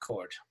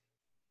record.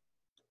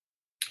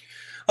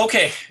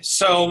 Okay,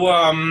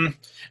 so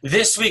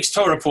this week's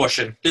Torah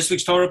portion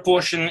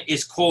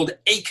is called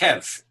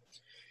Eikev.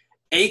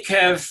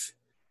 Eikev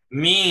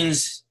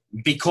means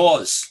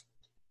because.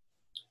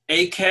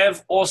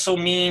 Eikev also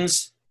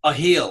means a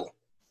heel.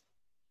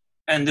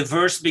 And the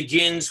verse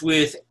begins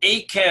with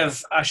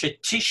Eikev asher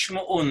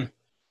tishma'un,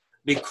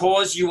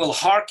 because you will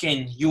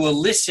hearken, you will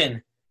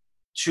listen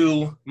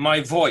to my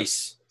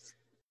voice.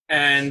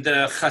 And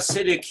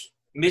Hasidic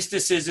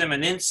mysticism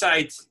and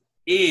insight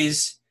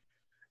is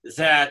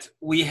that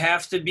we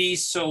have to be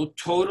so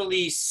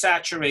totally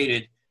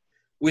saturated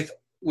with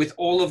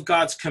all of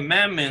God's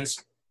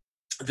commandments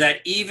that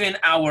even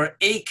our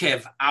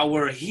Eikev,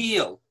 our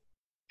heel,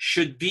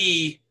 should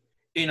be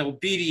in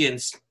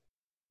obedience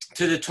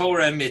to the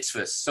Torah and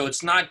mitzvahs. So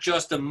it's not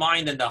just the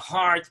mind and the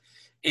heart,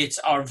 it's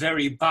our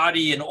very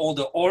body and all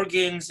the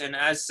organs, and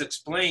as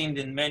explained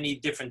in many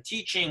different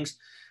teachings,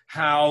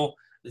 how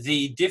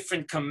the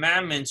different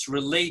commandments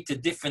relate to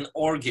different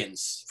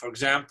organs. For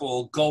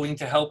example, going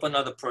to help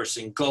another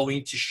person,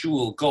 going to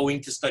shul,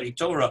 going to study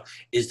Torah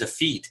is the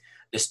feet.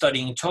 The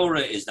studying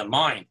Torah is the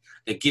mind.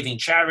 The giving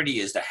charity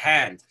is the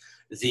hand.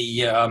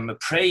 The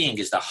praying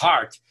is the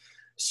heart.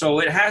 So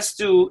it has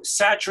to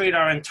saturate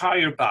our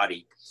entire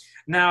body.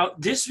 Now,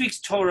 this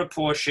week's Torah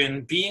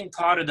portion, being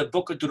part of the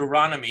book of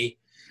Deuteronomy,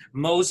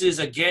 Moses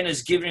again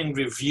is giving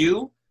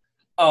review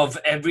of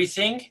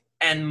everything,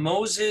 and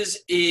Moses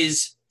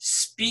is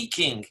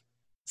speaking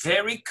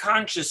very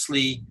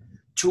consciously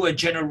to a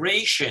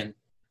generation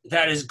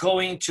that is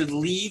going to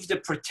leave the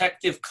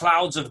protective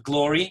clouds of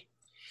glory,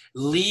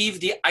 leave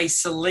the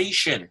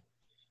isolation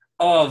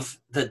of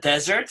the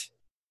desert,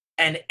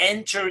 and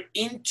enter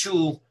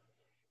into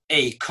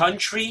a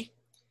country.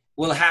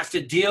 Will have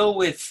to deal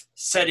with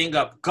setting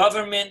up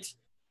government,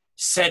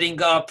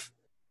 setting up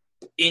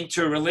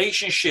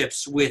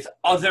interrelationships with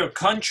other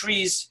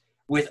countries,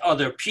 with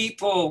other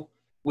people,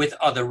 with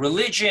other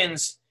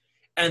religions.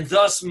 And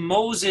thus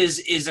Moses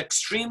is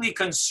extremely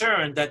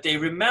concerned that they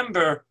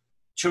remember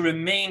to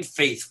remain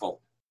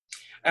faithful.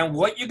 And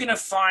what you're going to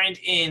find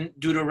in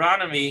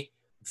Deuteronomy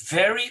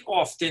very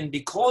often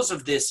because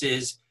of this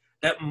is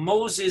that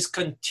Moses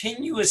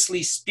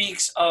continuously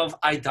speaks of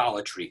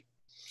idolatry.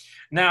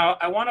 Now,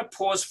 I want to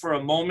pause for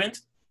a moment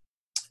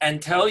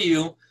and tell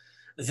you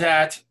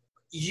that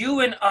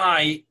you and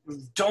I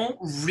don't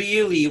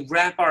really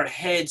wrap our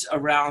heads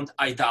around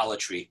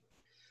idolatry.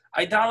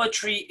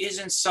 Idolatry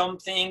isn't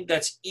something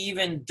that's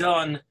even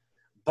done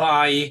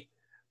by,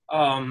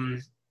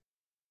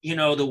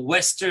 the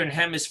Western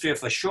hemisphere,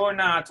 for sure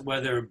not,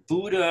 whether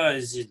Buddha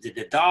is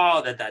the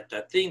Tao,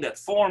 that thing, that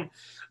form.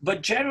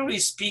 But generally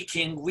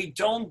speaking, we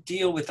don't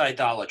deal with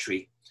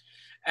idolatry.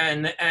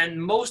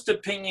 And most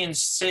opinions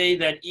say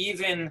that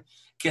even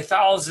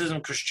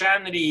Catholicism,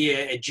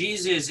 Christianity,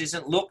 Jesus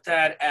isn't looked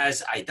at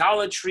as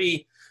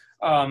idolatry.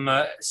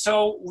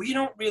 So we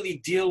don't really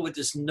deal with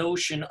this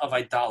notion of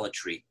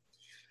idolatry.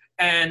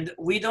 And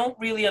we don't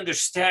really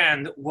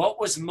understand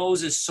what was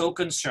Moses so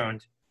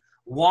concerned.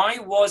 Why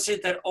was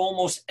it that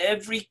almost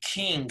every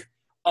king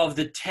of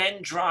the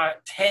 10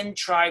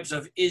 tribes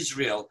of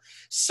Israel,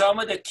 some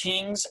of the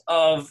kings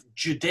of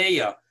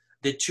Judea,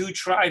 the 2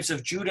 tribes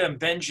of Judah and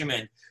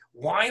Benjamin,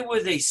 why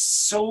were they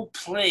so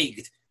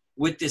plagued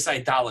with this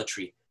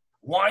idolatry?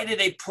 Why did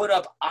they put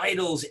up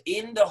idols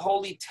in the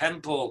holy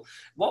temple?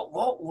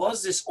 What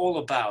was this all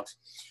about?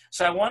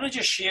 So I want to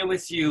just share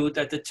with you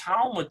that the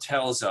Talmud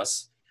tells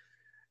us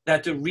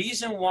that the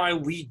reason why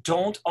we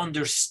don't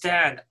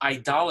understand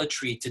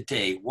idolatry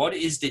today, what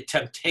is the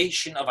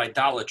temptation of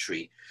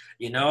idolatry?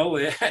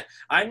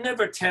 I'm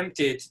never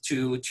tempted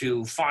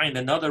to find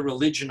another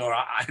religion or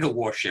idol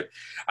worship.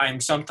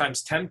 I'm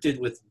sometimes tempted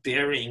with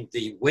bearing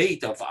the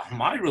weight of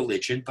my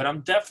religion, but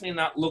I'm definitely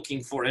not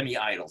looking for any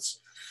idols.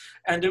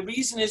 And the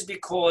reason is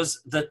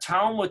because the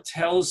Talmud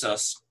tells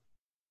us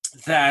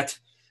that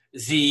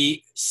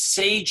the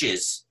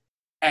sages,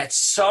 at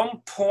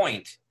some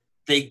point,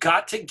 they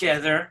got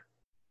together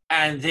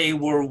and they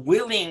were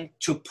willing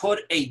to put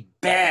a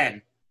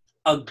ban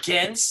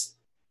against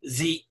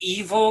the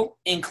evil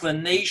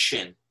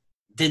inclination,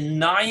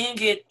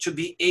 denying it to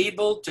be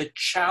able to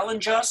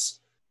challenge us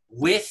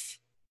with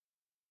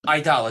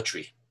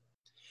idolatry.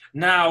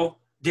 Now,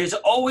 there's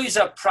always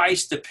a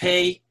price to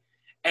pay,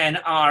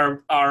 and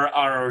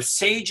our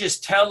sages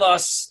tell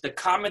us, the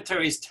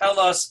commentaries tell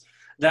us,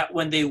 that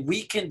when they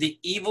weakened the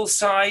evil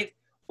side,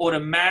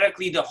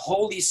 automatically the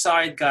holy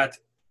side got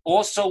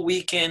also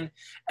weakened,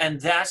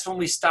 and that's when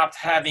we stopped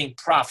having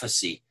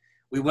prophecy.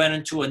 We went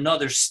into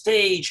another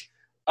stage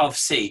of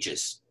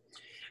sages.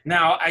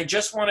 Now, I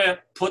just want to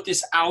put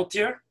this out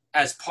there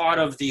as part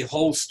of the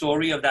whole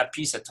story of that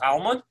piece of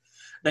Talmud,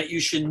 that you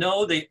should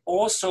know they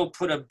also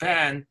put a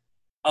ban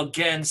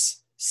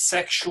against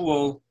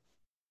sexual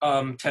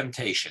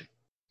temptation.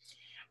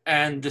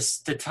 And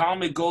the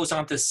Talmud goes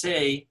on to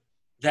say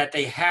that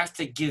they have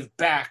to give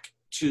back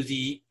to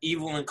the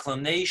evil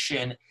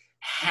inclination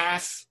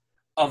half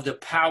of the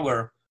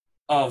power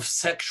of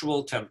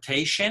sexual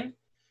temptation,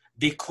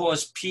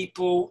 because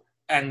people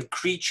and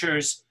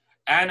creatures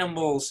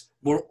animals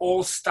were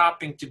all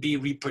stopping to be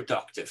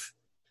reproductive.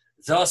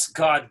 Thus,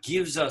 God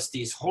gives us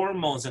these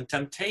hormones and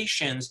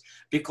temptations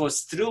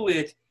because through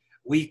it,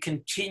 we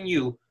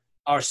continue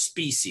our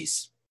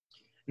species.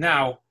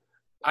 Now,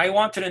 I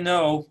wanted to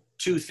know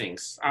two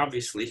things,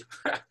 obviously,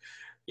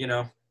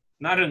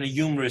 not in a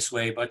humorous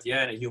way, but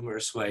yeah, in a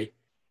humorous way.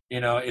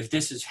 If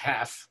this is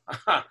half,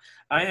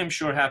 I am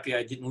sure happy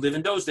I didn't live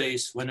in those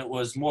days when it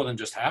was more than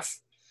just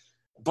half.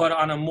 But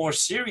on a more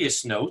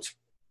serious note,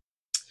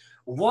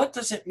 what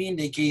does it mean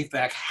they gave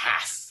back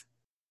half?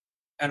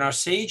 And our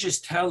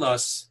sages tell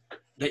us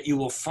that you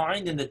will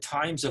find in the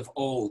times of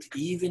old,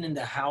 even in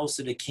the house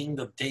of the king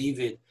of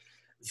David,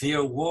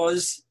 there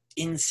was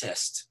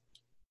incest.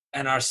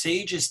 And our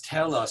sages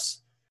tell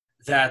us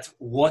that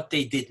what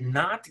they did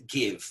not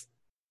give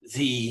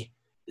the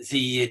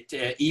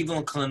evil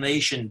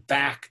inclination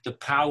back, the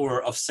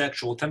power of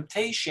sexual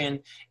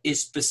temptation,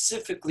 is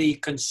specifically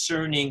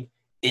concerning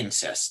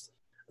incest.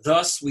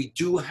 Thus, we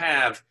do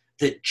have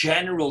the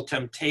general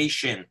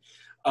temptation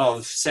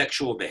of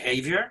sexual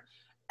behavior,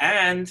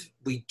 and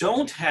we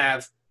don't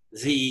have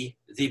the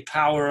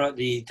power,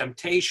 the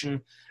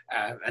temptation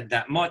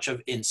that much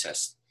of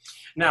incest.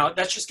 Now,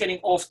 that's just getting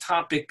off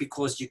topic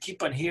because you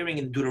keep on hearing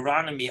in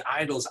Deuteronomy,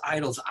 idols,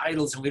 idols,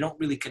 idols, and we don't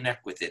really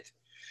connect with it.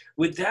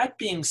 With that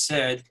being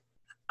said,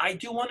 I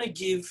do want to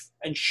give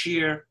and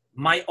share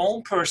my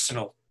own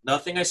personal,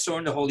 nothing I saw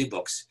in the holy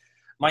books,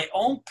 my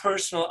own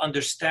personal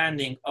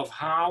understanding of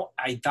how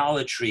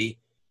idolatry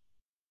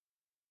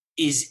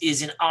is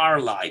in our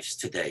lives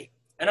today.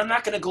 And I'm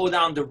not going to go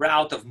down the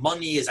route of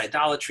money is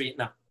idolatry.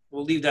 No,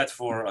 we'll leave that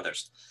for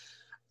others.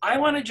 I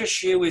want to just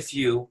share with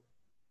you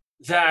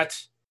that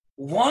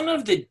one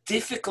of the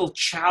difficult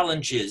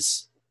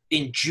challenges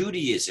in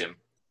Judaism,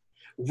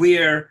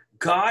 where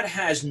God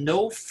has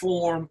no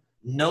form,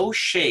 no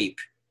shape,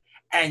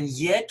 and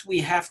yet we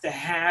have to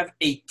have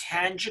a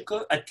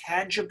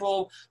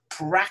tangible,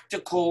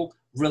 practical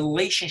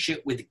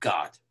relationship with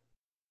God.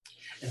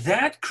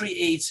 That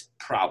creates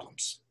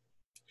problems.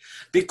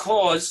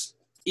 Because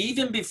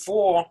even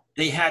before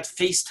they had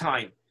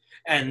FaceTime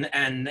and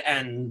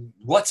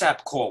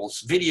WhatsApp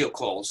calls, video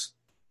calls,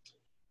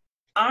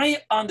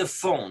 I, on the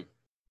phone,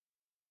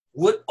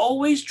 would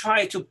always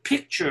try to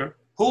picture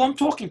who I'm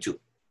talking to.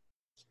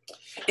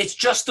 It's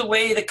just the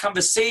way the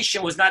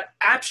conversation was not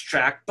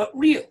abstract, but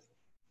real.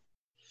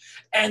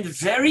 And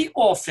very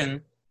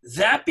often,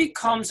 that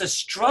becomes a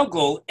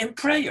struggle in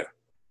prayer.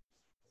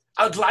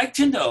 I'd like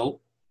to know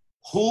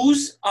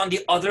who's on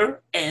the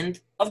other end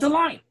of the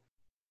line,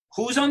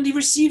 who's on the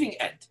receiving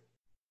end.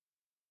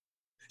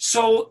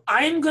 So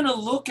I'm going to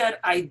look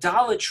at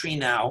idolatry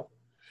now,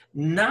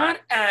 not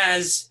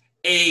as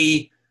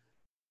a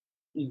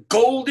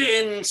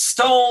golden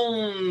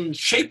stone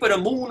shape of the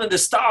moon and the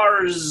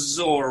stars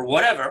or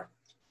whatever,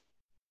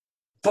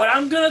 but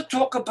I'm going to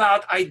talk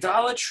about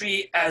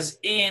idolatry as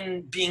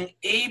in being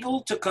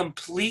able to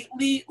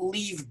completely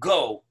leave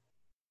go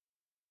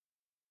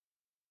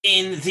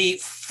in the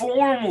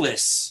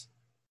formless,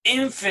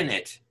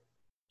 infinite.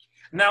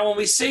 Now, when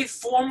we say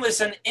formless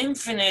and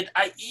infinite,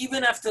 I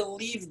even have to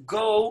leave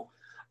go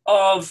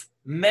of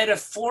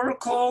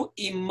metaphorical,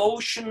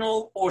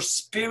 emotional, or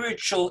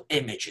spiritual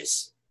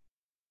images,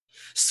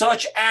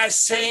 such as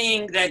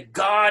saying that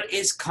God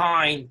is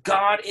kind,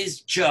 God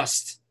is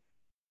just.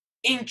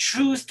 In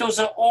truth, those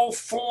are all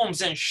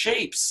forms and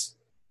shapes,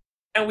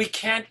 and we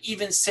can't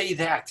even say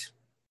that.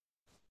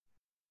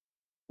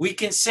 We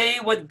can say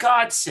what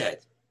God said.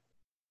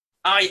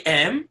 I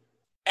am,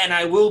 and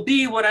I will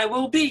be what I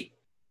will be.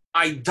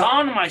 I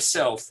don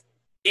myself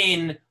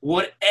in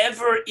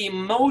whatever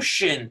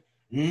emotion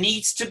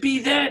needs to be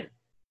then,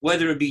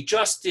 whether it be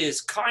justice,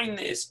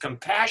 kindness,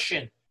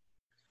 compassion.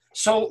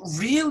 So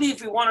really,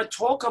 if we want to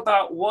talk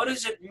about what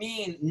does it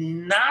mean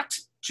not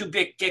to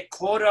get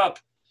caught up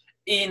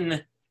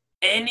in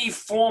any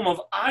form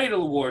of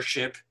idol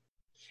worship,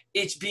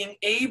 it's being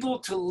able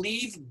to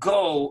leave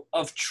go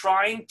of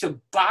trying to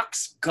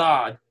box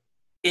God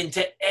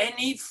into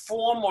any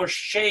form or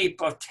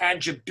shape of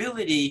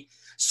tangibility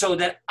so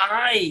that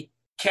I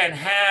can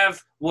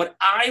have what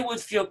I would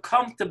feel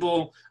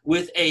comfortable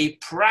with, a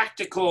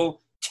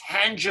practical,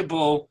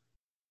 tangible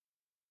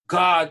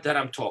God that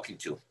I'm talking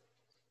to.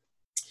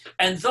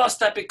 And thus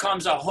that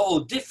becomes a whole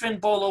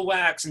different ball of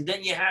wax. And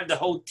then you have the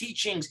whole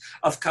teachings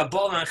of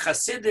Kabbalah and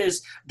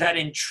Hasidus that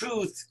in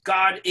truth,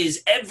 God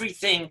is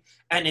everything.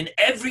 And in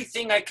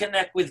everything I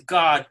connect with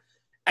God.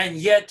 And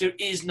yet there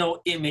is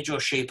no image or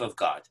shape of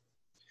God.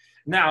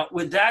 Now,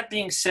 with that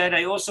being said,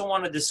 I also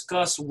want to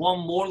discuss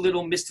one more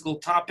little mystical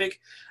topic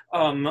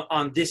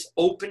on this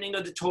opening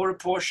of the Torah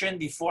portion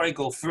before I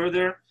go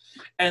further.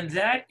 And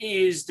that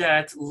is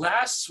that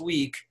last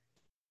week,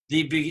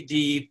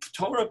 the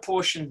Torah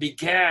portion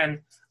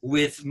began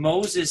with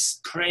Moses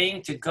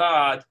praying to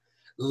God,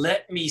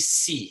 let me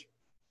see.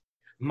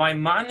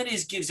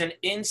 Maimonides gives an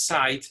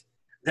insight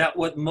that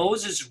what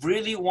Moses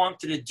really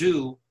wanted to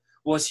do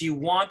was he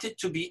wanted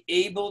to be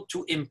able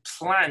to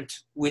implant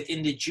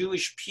within the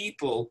Jewish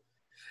people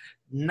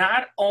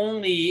not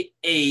only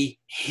a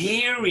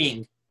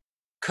hearing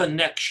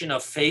connection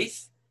of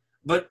faith,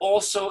 but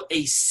also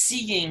a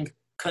seeing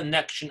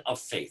connection of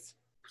faith.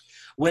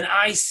 When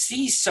I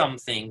see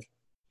something,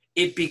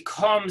 it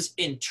becomes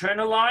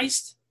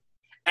internalized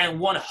and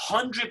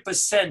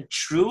 100%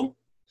 true.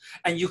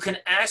 And you can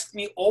ask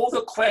me all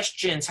the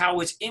questions, how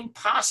it's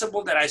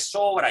impossible that I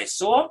saw what I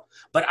saw,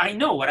 but I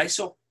know what I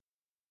saw.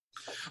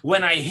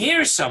 When I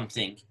hear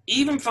something,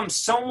 even from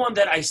someone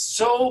that I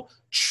so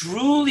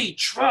truly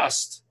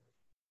trust,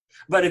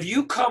 but if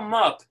you come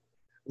up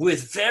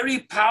with very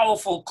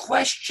powerful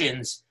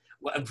questions,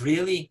 well,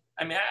 really?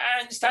 I mean,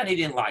 I understand he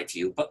didn't lie to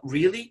you, but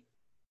really?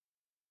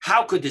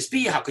 How could this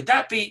be? How could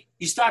that be?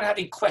 You start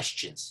having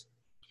questions.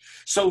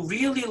 So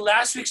really,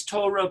 last week's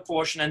Torah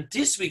portion and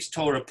this week's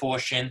Torah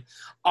portion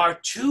are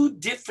two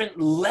different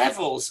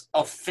levels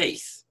of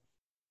faith.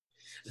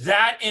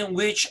 That in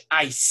which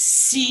I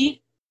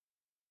see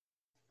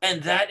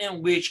and that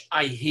in which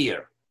I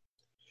hear.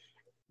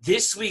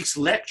 This week's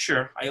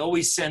lecture, I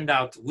always send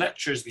out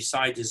lectures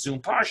beside the Zoom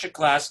Parsha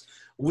class,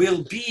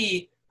 will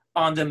be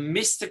on the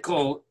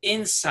mystical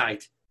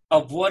insight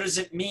of what does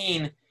it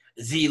mean,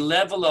 the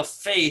level of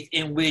faith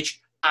in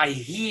which I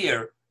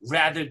hear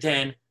rather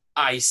than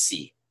I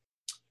see.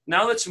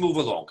 Now let's move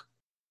along.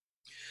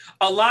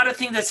 A lot of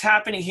things that's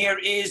happening here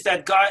is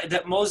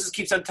that Moses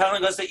keeps on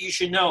telling us that you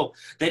should know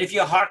that if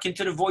you hearken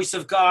to the voice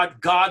of God,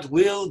 God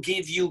will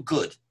give you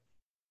good.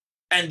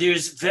 And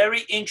there's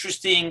very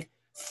interesting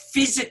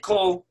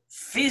physical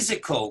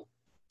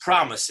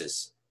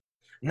promises.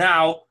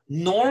 Now,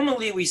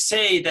 normally we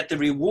say that the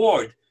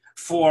reward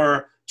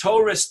for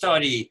Torah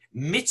study,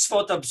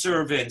 mitzvot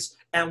observance,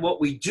 and what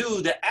we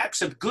do, the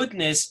acts of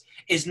goodness,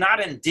 is not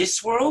in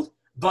this world,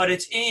 but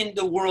it's in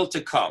the world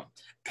to come.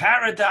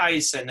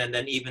 Paradise, and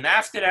then even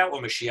after that,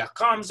 when Mashiach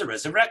comes, the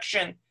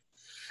resurrection.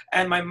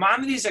 And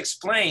Maimonides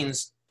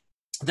explains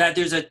that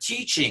there's a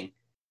teaching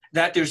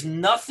that there's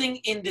nothing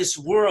in this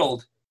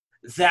world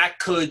that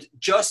could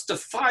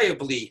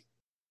justifiably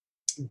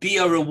be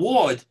a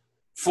reward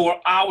for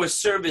our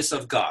service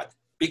of God,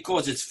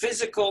 because it's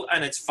physical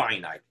and it's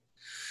finite.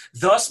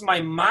 Thus,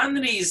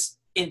 Maimonides'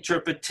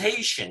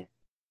 interpretation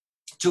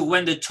to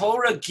when the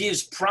Torah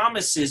gives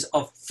promises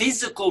of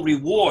physical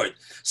reward,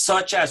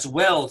 such as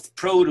wealth,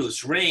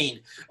 produce, rain,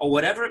 or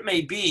whatever it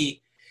may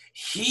be,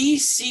 he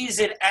sees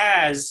it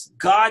as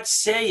God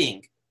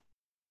saying,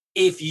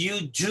 if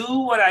you do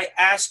what I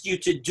ask you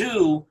to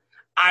do,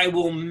 I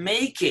will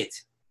make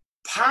it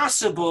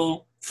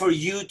possible for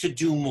you to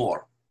do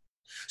more.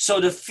 So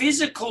the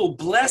physical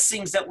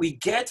blessings that we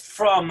get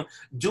from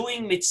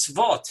doing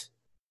mitzvot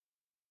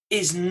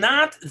is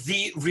not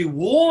the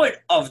reward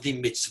of the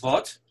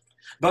mitzvot,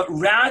 but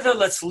rather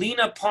let's lean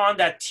upon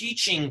that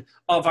teaching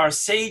of our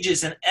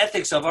sages and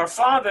ethics of our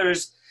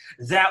fathers,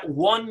 that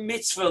one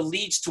mitzvah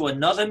leads to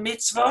another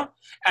mitzvah,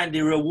 and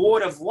the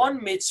reward of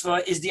one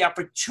mitzvah is the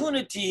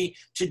opportunity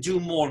to do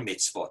more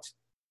mitzvot.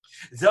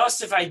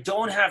 Thus, if I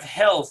don't have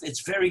health,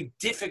 it's very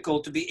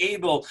difficult to be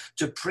able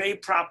to pray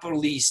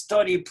properly,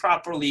 study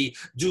properly,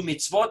 do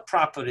mitzvot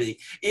properly.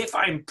 If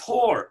I'm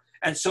poor,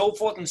 and so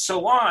forth and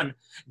so on,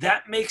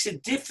 that makes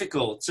it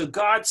difficult. So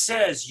God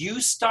says, you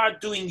start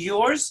doing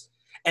yours,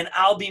 and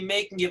I'll be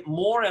making it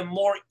more and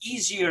more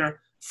easier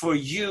for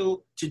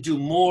you to do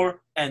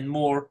more and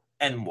more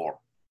and more.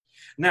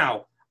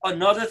 Now,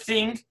 another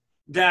thing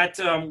that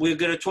we're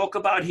going to talk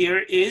about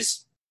here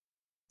is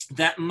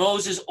that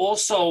Moses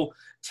also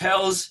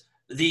tells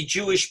the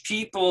Jewish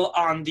people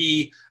on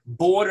the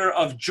border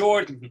of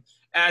Jordan,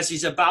 as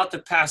he's about to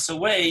pass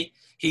away,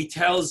 he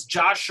tells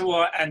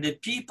Joshua and the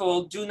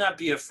people, do not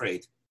be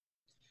afraid.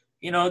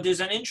 You know, there's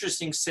an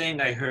interesting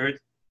saying I heard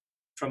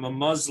from a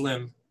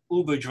Muslim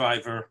Uber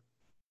driver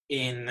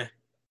in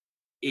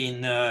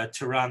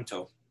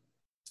Toronto.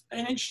 An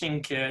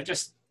interesting,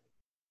 just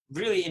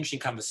really interesting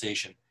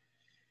conversation.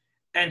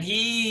 And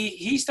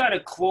he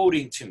started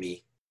quoting to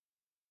me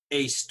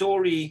a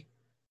story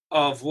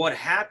of what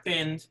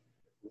happened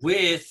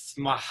with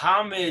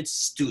Muhammad's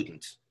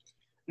student.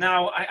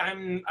 Now,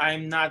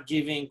 I'm not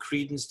giving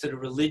credence to the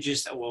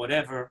religious or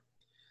whatever.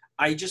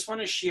 I just want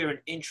to share an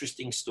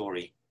interesting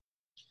story.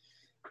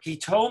 He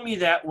told me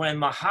that when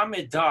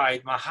Muhammad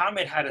died,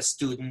 Muhammad had a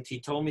student. He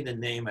told me the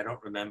name, I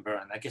don't remember,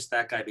 and I guess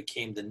that guy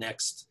became the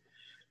next,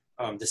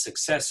 the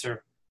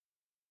successor.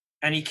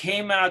 And he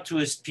came out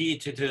to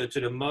to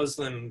the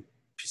Muslim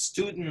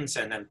students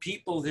and then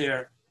people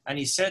there, and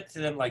he said to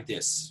them like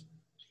this: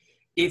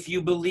 if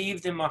you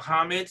believed in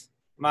Muhammad,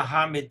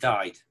 Muhammad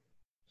died.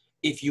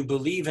 If you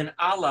believe in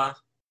Allah,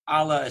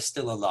 Allah is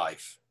still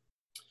alive.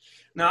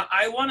 Now,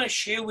 I want to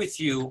share with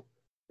you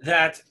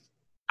that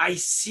I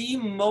see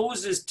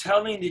Moses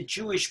telling the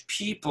Jewish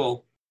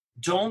people,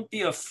 don't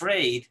be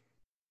afraid,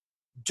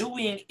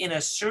 doing in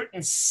a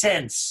certain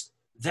sense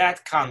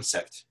that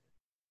concept.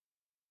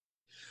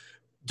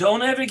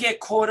 Don't ever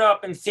get caught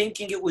up in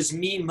thinking it was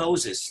me,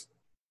 Moses.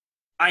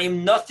 I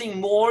am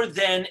nothing more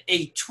than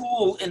a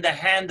tool in the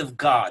hand of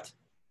God.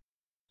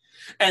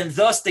 And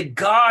thus the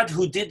God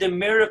who did the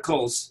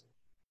miracles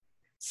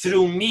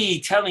through me,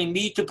 telling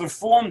me to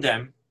perform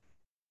them,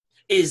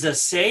 is the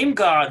same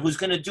God who's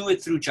going to do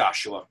it through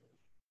Joshua.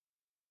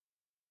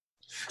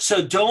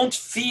 So don't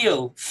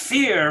feel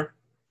fear,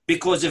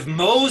 because if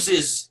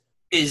Moses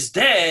is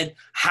dead,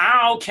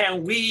 how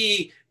can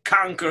we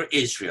conquer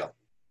Israel?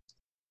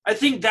 I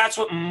think that's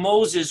what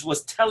Moses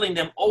was telling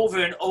them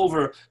over and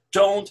over.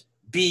 Don't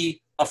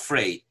be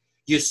afraid.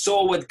 You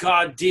saw what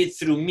God did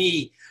through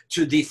me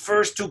to the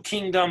first two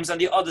kingdoms on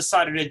the other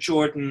side of the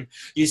Jordan.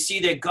 You see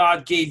that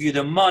God gave you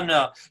the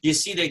manna. You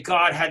see that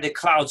God had the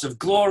clouds of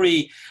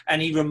glory,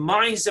 and he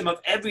reminds them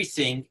of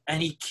everything,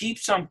 and he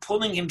keeps on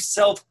pulling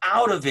himself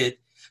out of it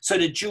so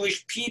the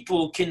Jewish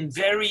people can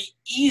very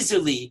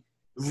easily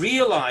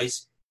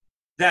realize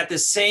that the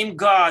same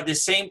God, the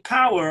same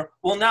power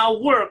will now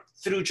work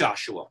through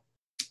Joshua.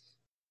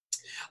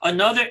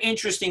 Another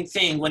interesting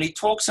thing, when he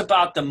talks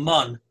about the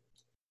man,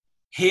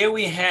 here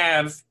we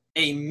have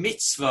a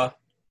mitzvah.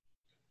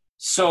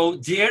 So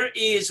there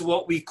is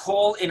what we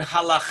call in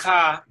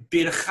halacha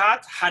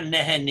birchat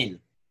hanehenin.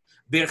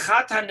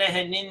 Birchat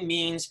hanehenin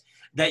means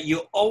that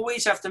you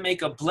always have to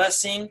make a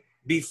blessing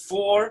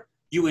before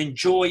you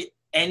enjoy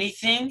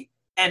anything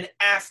and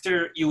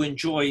after you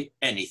enjoy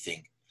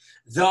anything.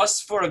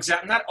 Thus, for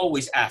example, not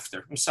always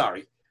after, I'm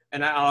sorry,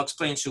 and I'll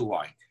explain to you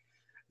why.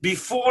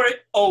 Before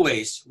it,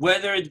 always,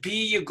 whether it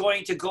be you're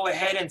going to go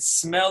ahead and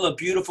smell a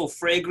beautiful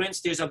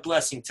fragrance, there's a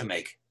blessing to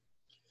make.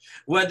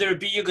 Whether it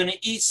be you're going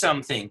to eat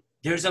something,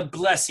 there's a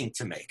blessing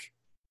to make.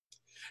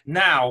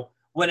 Now,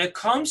 when it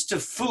comes to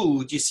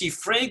food, you see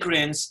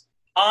fragrance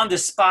on the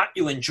spot,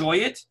 you enjoy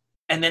it,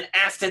 and then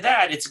after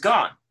that, it's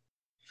gone.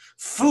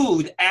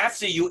 Food,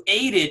 after you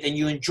ate it and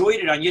you enjoyed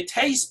it on your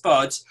taste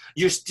buds,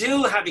 you're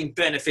still having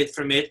benefit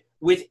from it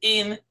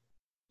within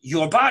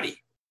your body.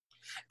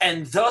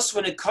 And thus,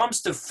 when it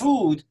comes to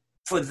food,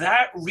 for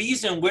that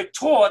reason, we're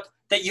taught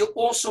that you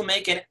also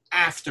make an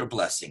after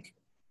blessing.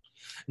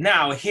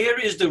 Now, here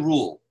is the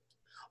rule.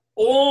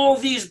 All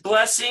these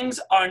blessings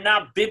are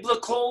not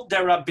biblical,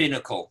 they're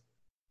rabbinical.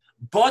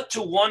 But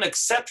to one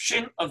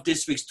exception of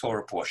this week's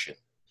Torah portion.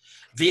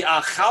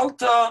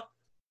 V'achalta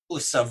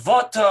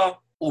usavata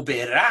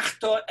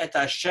uberachta et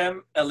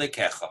Hashem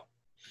elekecha.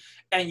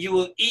 And you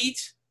will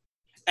eat,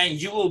 and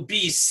you will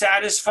be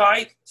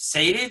satisfied,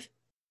 sated,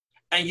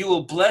 and you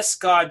will bless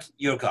God,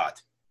 your God.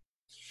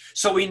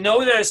 So we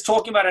know that it's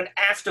talking about an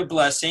after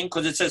blessing,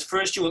 because it says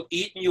first you will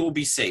eat and you will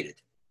be sated.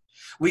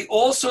 We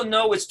also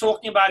know it's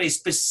talking about a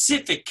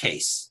specific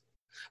case.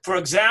 For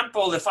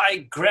example, if I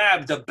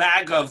grabbed a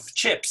bag of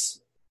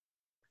chips,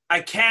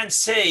 I can't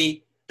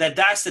say that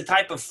that's the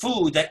type of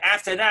food that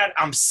after that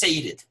I'm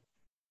sated.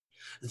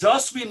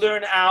 Thus, we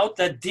learn out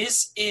that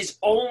this is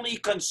only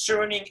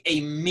concerning a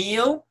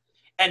meal,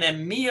 and a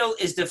meal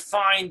is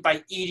defined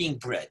by eating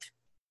bread.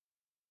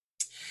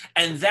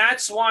 And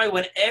that's why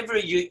whenever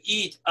you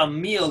eat a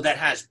meal that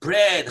has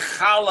bread,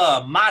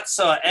 challah,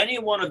 matzah, any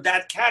one of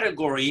that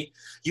category,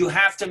 you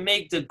have to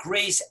make the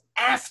grace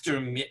after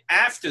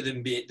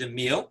the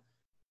meal.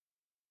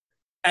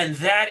 And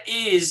that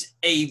is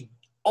the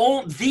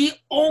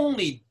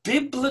only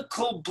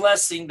biblical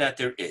blessing that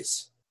there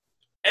is.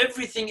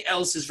 Everything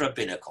else is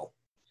rabbinical.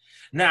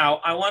 Now,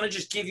 I want to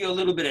just give you a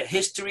little bit of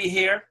history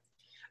here.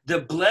 The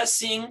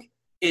blessing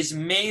is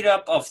made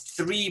up of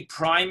three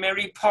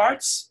primary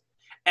parts.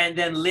 And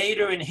then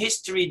later in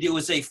history, there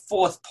was a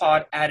fourth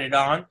part added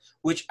on,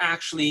 which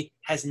actually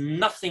has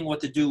nothing what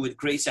to do with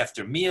grace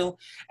after meal.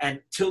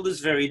 And till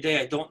this very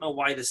day, I don't know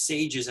why the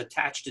sages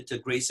attached it to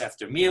grace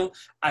after meal.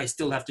 I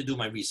still have to do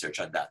my research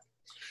on that.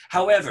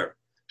 However,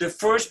 the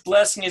first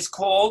blessing is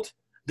called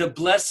the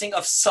blessing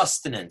of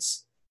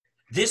sustenance.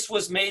 This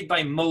was made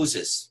by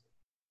Moses.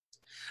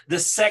 The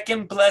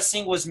second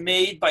blessing was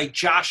made by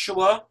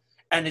Joshua,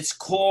 and it's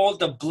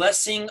called the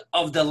blessing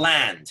of the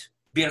land,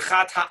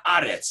 Birchat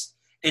Haaretz.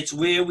 It's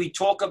where we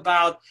talk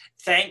about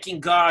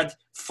thanking God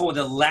for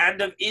the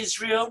land of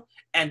Israel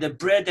and the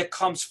bread that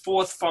comes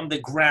forth from the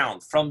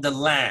ground, from the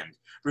land.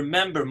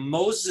 Remember,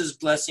 Moses'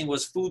 blessing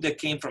was food that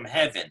came from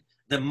heaven,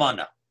 the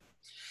manna.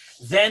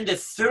 Then the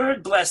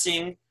third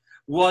blessing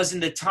was in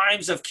the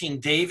times of King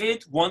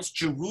David, once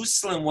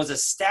Jerusalem was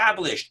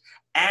established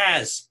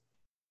as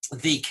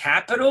the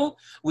capital,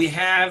 we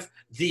have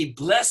the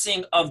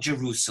blessing of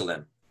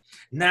Jerusalem.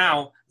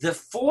 Now, the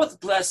fourth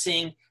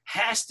blessing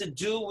has to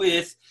do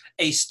with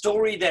a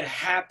story that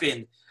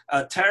happened,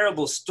 a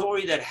terrible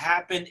story that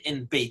happened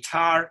in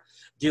Beitar.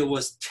 There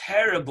was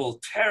terrible,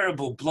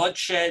 terrible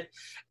bloodshed,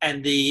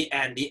 and the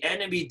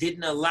enemy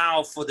didn't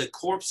allow for the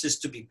corpses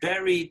to be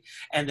buried.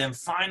 And then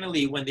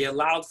finally, when they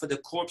allowed for the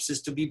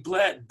corpses to be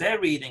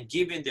buried and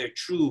given their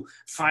true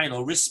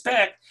final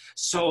respect,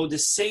 so the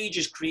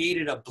sages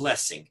created a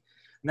blessing.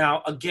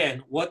 Now,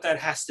 again, what that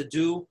has to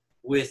do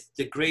with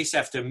the grace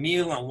after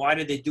meal and why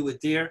did they do it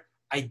there,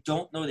 I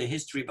don't know the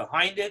history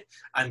behind it.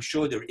 I'm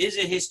sure there is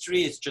a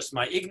history. It's just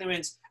my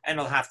ignorance, and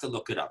I'll have to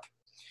look it up.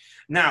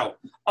 Now,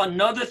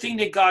 another thing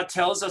that God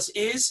tells us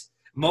is,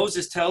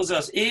 Moses tells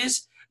us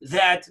is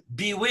that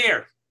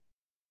beware.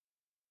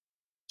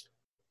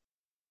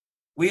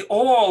 We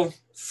all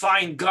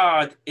find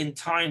God in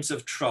times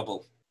of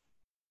trouble.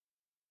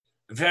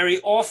 Very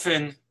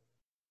often,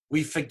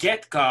 We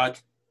forget God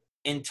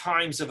in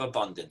times of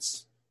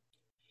abundance.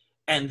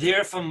 And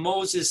therefore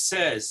Moses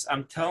says,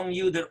 I'm telling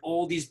you that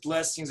all these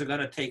blessings are going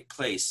to take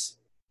place,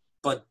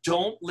 but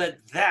don't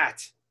let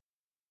that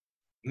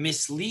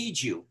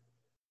mislead you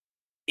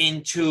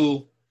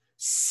into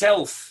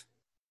self.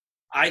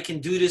 I can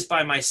do this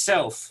by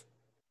myself,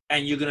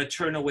 and you're going to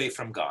turn away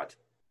from God.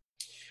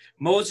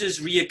 Moses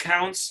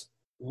recounts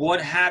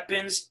what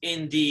happens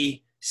in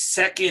the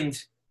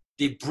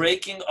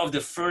breaking of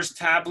the first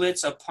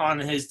tablets upon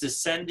his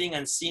descending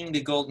and seeing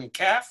the golden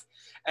calf,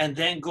 and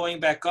then going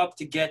back up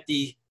to get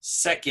the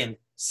second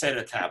set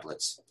of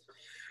tablets.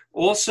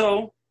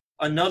 Also,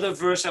 another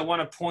verse I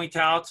want to point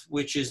out,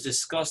 which is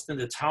discussed in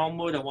the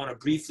Talmud. I want to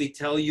briefly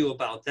tell you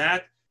about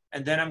that,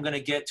 and then I'm going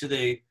to get to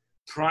the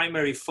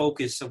primary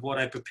focus of what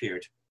I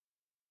prepared.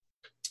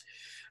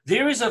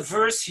 There is a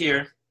verse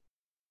here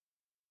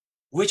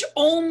which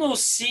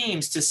almost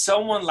seems to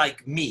someone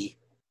like me,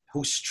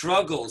 who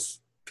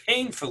struggles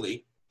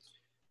painfully,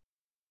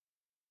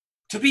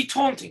 to be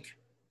taunting.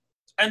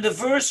 And the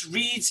verse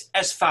reads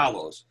as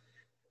follows.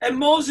 And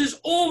Moses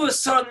all of a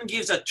sudden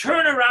gives a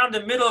turnaround in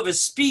the middle of his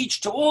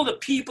speech to all the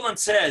people and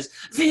says,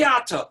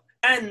 Viata,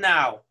 and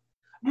now,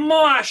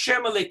 Ma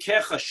Hashem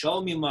Elokecha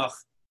shol mimach.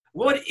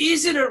 What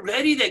is it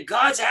already that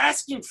God's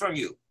asking from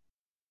you?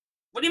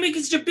 What do you make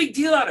such a big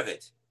deal out of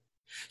it?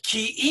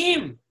 Ki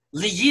im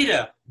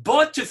liyira,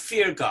 but to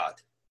fear God.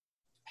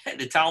 And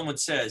the Talmud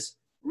says,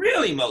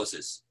 really,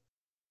 Moses?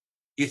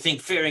 You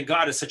think fearing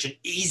God is such an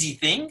easy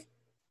thing?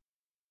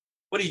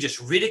 What are you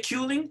just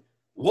ridiculing?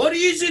 What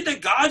is it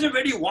that God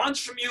already wants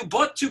from you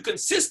but to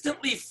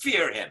consistently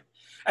fear him?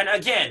 And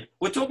again,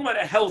 we're talking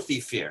about a healthy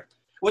fear.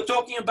 We're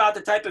talking about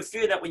the type of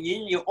fear that when you're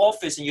in your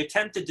office and you're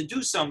tempted to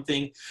do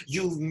something,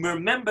 you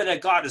remember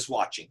that God is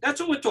watching. That's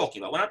what we're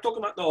talking about. We're not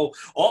talking about no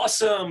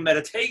awesome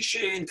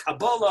meditation,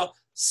 Kabbalah,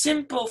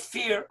 simple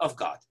fear of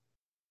God.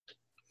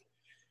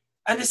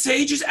 And the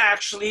sages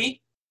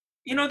actually,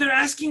 they're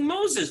asking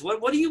Moses,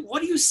 what are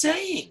you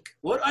saying?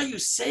 What are you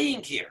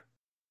saying here?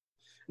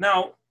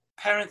 Now,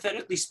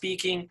 parenthetically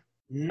speaking,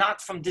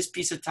 not from this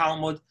piece of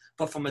Talmud,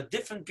 but from a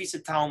different piece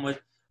of Talmud,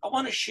 I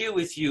want to share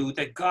with you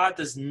that God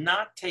does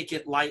not take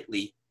it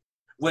lightly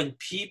when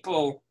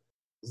people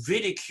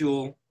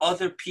ridicule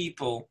other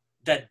people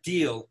that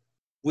deal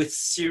with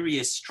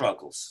serious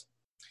struggles.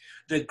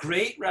 The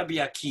great Rabbi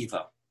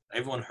Akiva,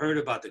 everyone heard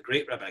about the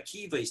great Rabbi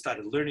Akiva. He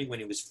started learning when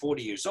he was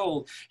 40 years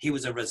old. He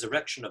was a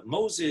resurrection of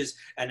Moses,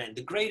 and then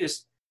the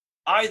greatest,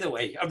 either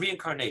way, a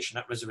reincarnation,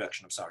 not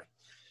resurrection, I'm sorry.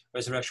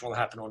 Resurrection will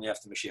happen only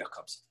after Mashiach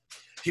comes.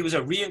 He was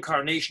a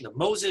reincarnation of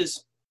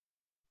Moses.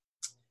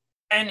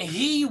 And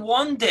he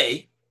one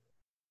day,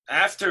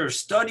 after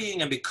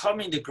studying and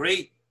becoming the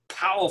great,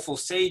 powerful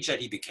sage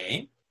that he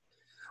became,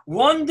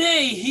 one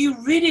day he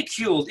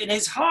ridiculed in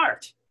his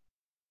heart,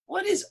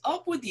 what is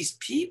up with these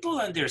people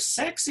and their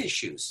sex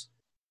issues?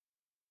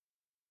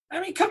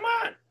 I mean, come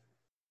on.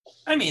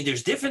 I mean,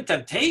 there's different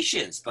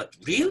temptations, but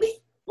really?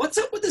 What's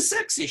up with the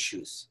sex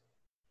issues?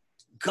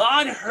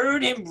 God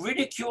heard him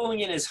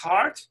ridiculing in his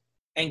heart,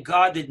 and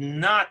God did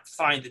not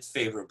find it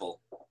favorable.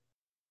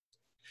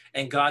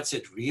 And God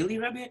said, really,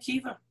 Rabbi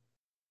Akiva?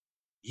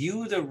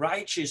 You, the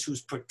righteous,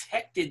 who's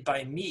protected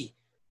by me,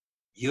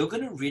 you're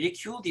going to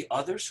ridicule the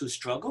others who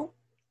struggle?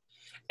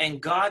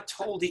 And God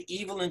told the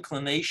evil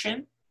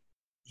inclination,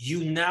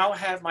 you now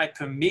have my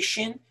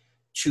permission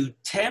to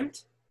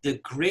tempt the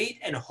great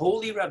and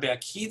holy Rabbi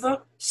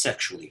Akiva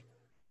sexually.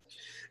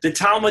 The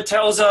Talmud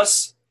tells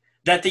us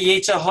that the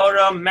Yetzer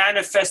Hara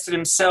manifested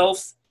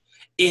himself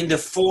in the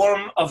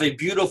form of a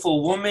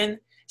beautiful woman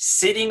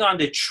sitting on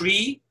the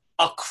tree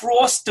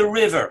across the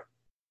river.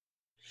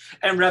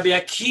 And Rabbi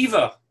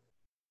Akiva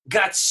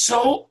got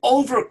so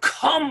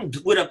overcome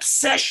with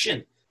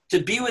obsession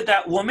to be with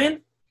that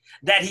woman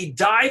that he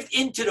dived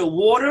into the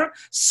water,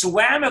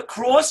 swam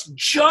across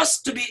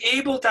just to be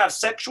able to have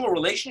sexual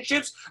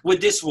relationships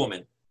with this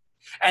woman.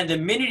 And the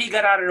minute he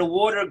got out of the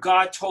water,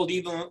 God told the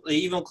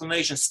evil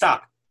inclination,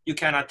 stop, you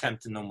cannot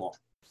tempt him no more.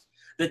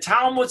 The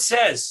Talmud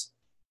says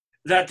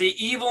that the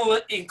evil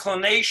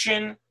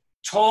inclination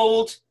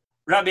told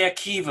Rabbi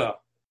Akiva,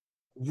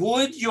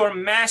 would your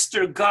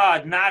master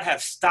God not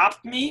have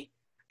stopped me?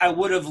 I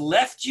would have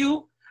left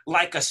you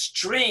like a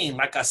strain,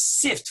 like a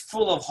sift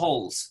full of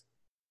holes.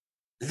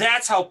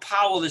 That's how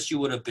powerless you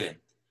would have been.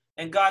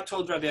 And God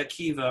told Rabbi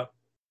Akiva,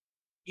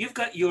 you've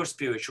got your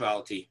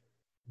spirituality.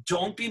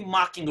 Don't be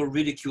mocking or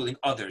ridiculing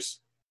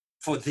others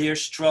for their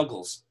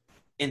struggles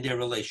in their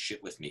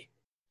relationship with me.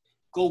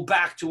 Go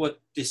back to what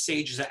the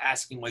sages are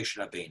asking Moshe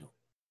Rabbeinu.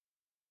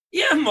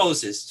 Yeah,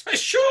 Moses,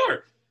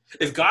 sure.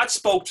 If God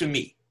spoke to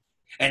me,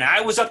 and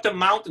I was up the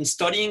mountain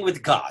studying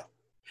with God,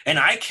 and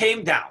I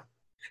came down,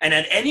 and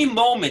at any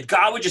moment,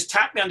 God would just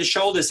tap me on the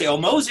shoulder and say, oh,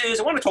 Moses,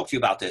 I want to talk to you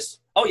about this.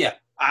 Oh, yeah,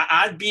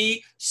 I'd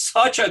be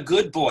such a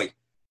good boy.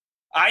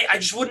 I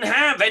just wouldn't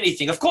have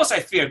anything. Of course I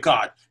fear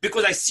God,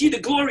 because I see the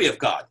glory of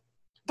God.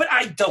 But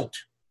I don't.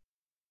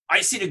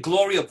 I see the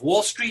glory of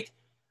Wall Street.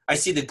 I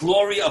see the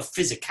glory of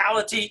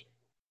physicality.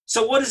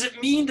 So what does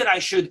it mean that I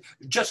should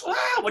just,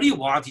 what do you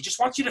want? He just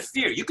wants you to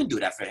fear. You can do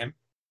that for him.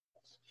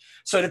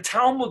 So the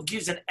Talmud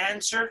gives an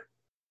answer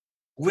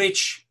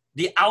which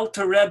the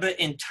Alter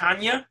Rebbe in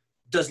Tanya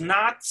does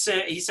not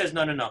say. He says,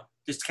 no,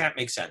 this can't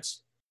make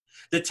sense.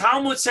 The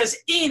Talmud says,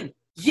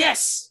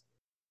 yes,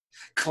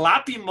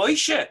 Klapi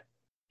Moshe,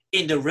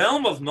 in the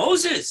realm of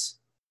Moses,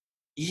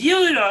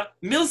 Yira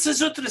Milsa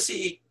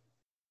Zutrasi,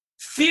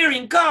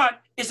 fearing God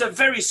is a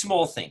very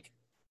small thing.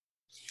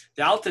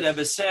 The Alter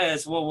Rebbe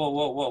says,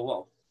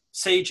 whoa.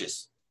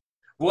 Sages,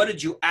 what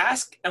did you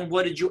ask and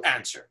what did you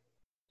answer?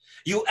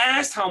 You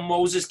asked how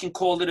Moses can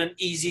call it an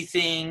easy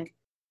thing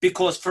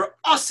because for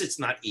us it's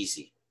not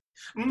easy.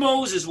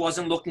 Moses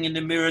wasn't looking in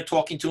the mirror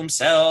talking to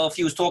himself.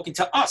 He was talking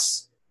to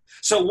us.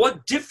 So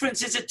what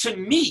difference is it to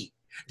me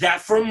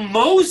that for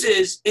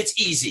Moses it's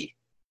easy?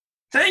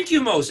 Thank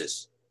you,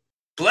 Moses.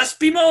 Blessed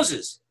be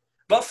Moses.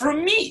 But for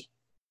me,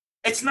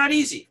 it's not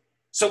easy.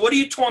 So what are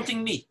you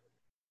taunting me?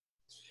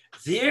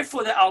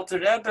 Therefore, the Alter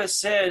Rebbe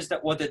says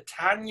that what the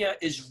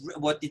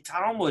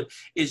Talmud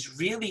is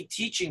really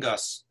teaching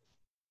us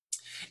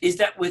is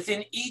that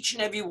within each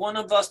and every one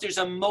of us, there's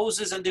a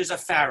Moses and there's a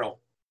Pharaoh.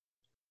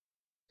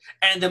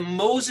 And the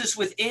Moses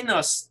within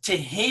us, to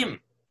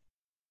him,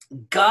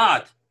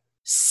 God,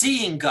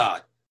 seeing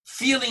God,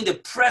 feeling the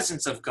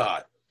presence of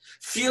God,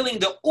 feeling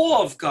the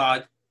awe of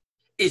God,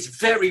 is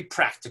very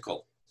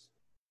practical.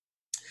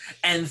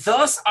 And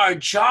thus, our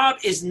job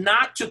is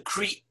not to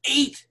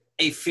create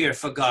a fear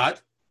for God,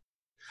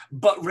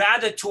 but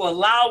rather to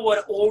allow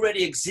what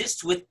already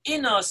exists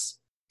within us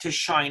to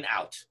shine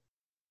out.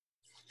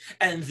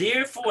 And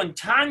therefore, in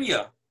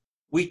Tanya,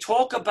 we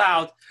talk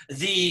about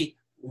the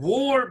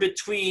war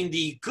between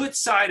the good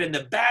side and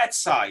the bad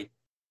side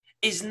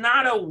is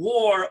not a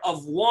war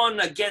of one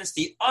against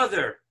the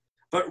other,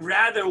 but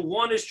rather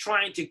one is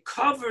trying to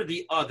cover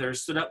the other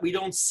so that we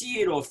don't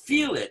see it or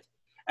feel it.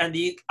 And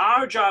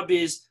our job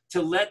is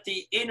to let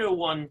the inner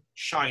one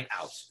shine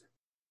out.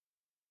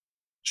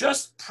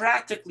 Just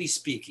practically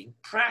speaking,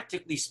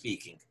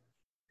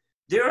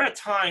 there are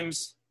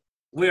times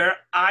where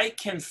I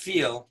can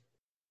feel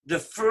the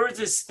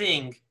furthest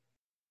thing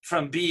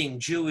from being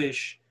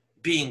Jewish,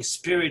 being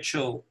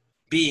spiritual,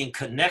 being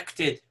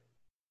connected.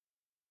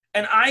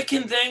 And I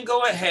can then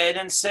go ahead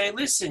and say,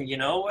 listen,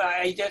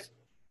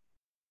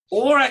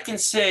 or I can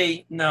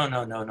say, no.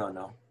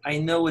 I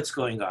know what's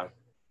going on.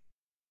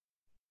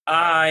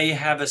 I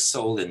have a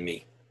soul in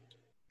me.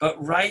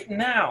 But right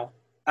now,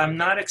 I'm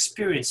not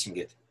experiencing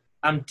it.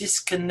 I'm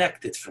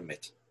disconnected from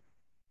it.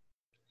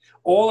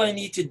 All I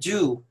need to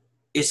do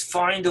is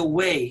find a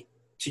way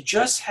to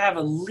just have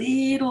a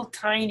little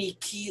tiny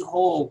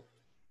keyhole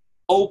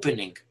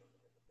opening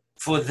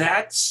for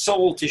that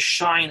soul to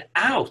shine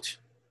out.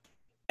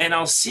 And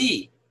I'll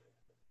see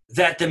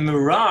that the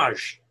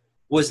mirage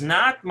was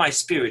not my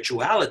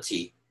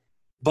spirituality,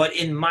 but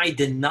in my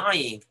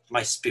denying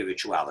my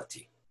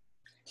spirituality.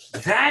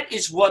 That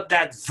is what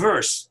that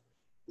verse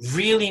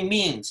really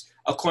means,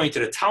 according to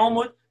the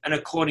Talmud and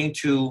according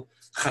to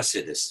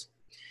Chassidus.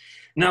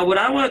 Now, what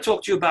I want to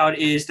talk to you about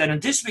is that in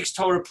this week's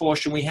Torah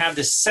portion, we have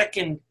the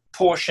second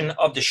portion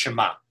of the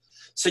Shema.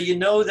 So you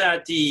know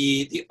that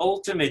the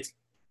ultimate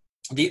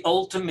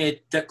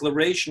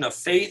declaration of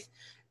faith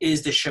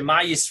is the Shema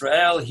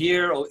Yisrael.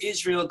 Hear, O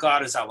Israel,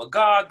 God is our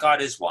God, God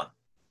is one.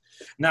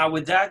 Now,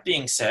 with that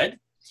being said,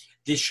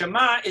 the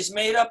Shema is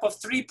made up of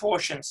three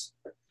portions.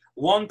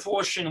 One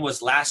portion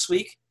was last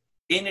week.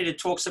 In it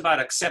talks about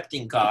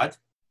accepting God.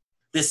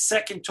 The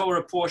second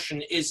Torah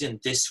portion is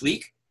in this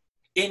week.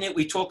 In it,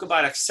 we talk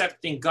about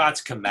accepting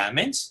God's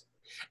commandments.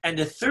 And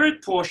the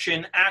third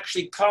portion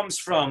actually comes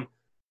from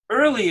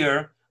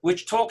earlier,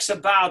 which talks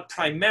about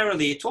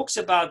primarily, it talks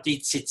about the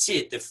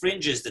tzitzit, the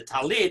fringes, the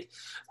talit.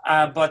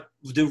 But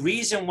the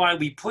reason why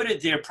we put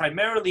it there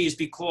primarily is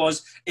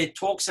because it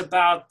talks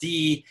about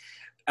the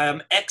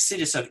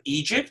exodus of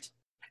Egypt.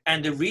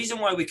 And the reason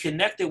why we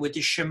connect it with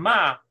the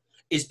Shema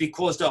is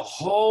because the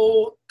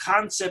whole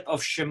concept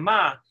of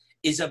Shema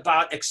is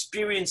about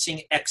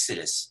experiencing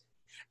Exodus.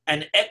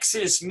 And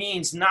Exodus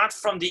means not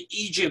from the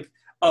Egypt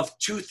of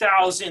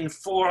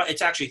 2004,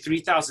 it's actually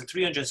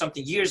 3,300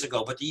 something years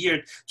ago, but the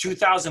year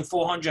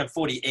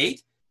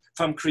 2,448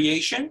 from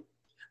creation,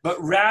 but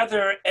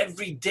rather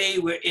every day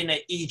we're in an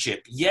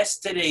Egypt.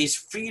 Yesterday's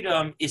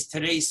freedom is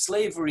today's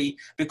slavery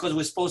because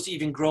we're supposed to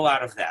even grow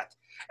out of that.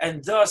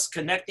 And thus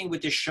connecting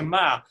with the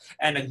Shema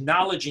and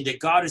acknowledging that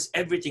God is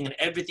everything and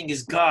everything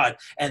is God.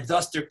 And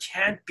thus there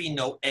can't be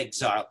no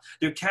exile.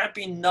 There can't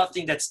be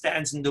nothing that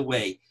stands in the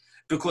way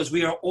because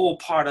we are all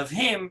part of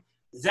him.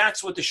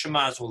 That's what the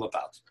Shema is all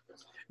about.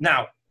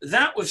 Now,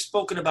 that was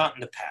spoken about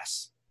in the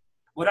past.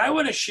 What I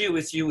want to share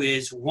with you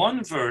is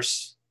one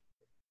verse.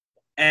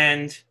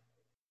 And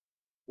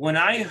when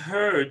I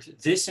heard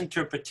this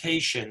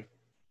interpretation,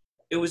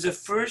 it was the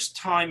first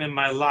time in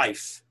my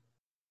life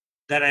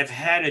that I've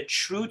had a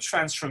true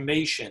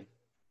transformation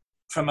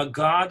from a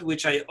God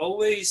which I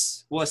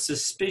always was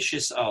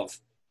suspicious of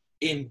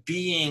in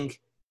being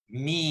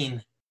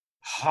mean,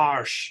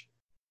 harsh,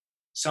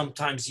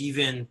 sometimes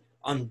even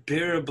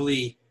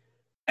unbearably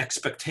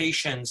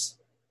expectations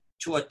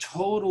to a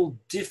total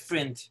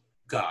different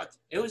God.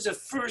 It was the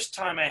first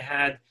time I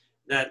had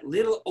that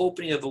little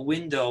opening of a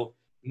window.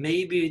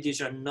 Maybe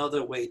there's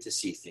another way to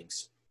see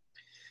things.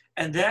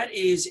 And that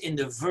is in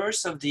the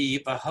verse of the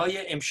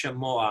Vahaya Im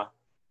Shemoah.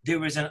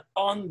 There is an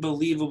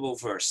unbelievable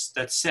verse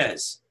that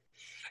says,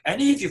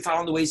 and if you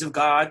follow the ways of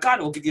God,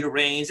 God will give you the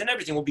rains and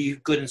everything will be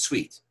good and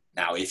sweet.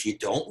 Now, if you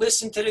don't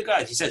listen to the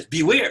God, he says,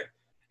 beware.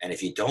 And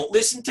if you don't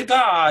listen to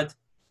God,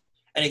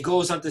 and it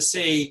goes on to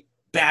say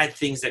bad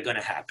things that are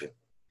going to happen.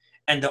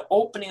 And the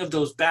opening of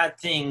those bad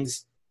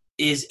things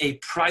is a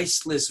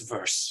priceless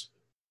verse.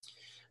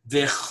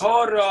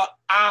 V'chora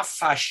af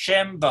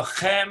Hashem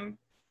b'chem,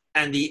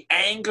 and the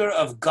anger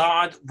of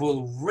God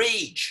will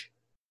rage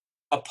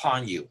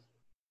upon you.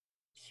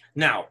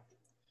 Now,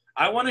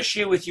 I want to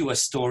share with you a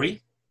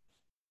story,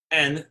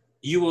 and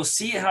you will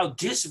see how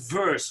this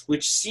verse,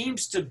 which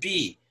seems to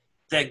be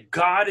that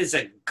God is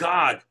a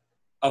God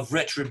of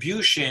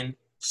retribution,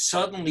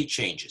 suddenly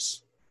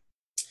changes.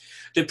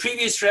 The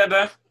previous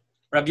Rebbe,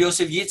 Rabbi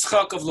Yosef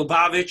Yitzchak of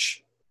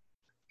Lubavitch,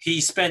 he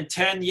spent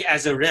 10 years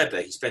as a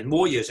Rebbe. He spent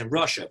more years in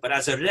Russia, but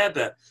as a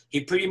Rebbe,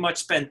 he pretty much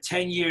spent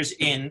 10 years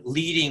in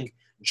leading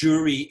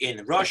Jewry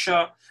in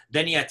Russia.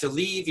 Then he had to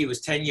leave. He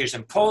was 10 years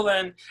in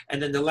Poland.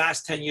 And then the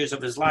last 10 years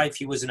of his life,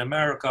 he was in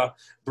America,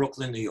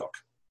 Brooklyn, New York.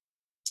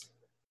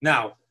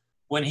 Now,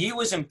 when he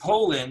was in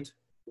Poland,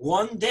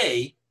 one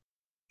day,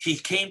 he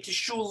came to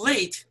shul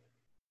late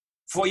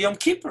for Yom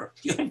Kippur.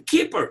 Yom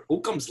Kippur.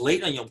 Who comes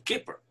late on Yom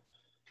Kippur?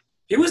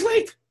 He was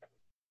late.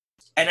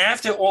 And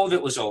after all of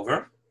it was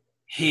over,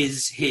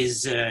 his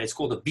it's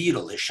called a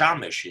beadle, his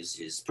shamish,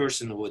 his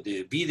person who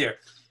would be there,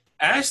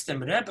 asked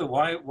him, Rebbe,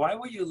 why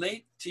were you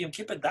late to Yom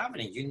Kippur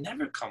davening? You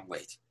never come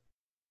late.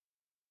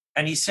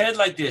 And he said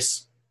like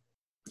this.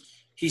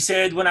 He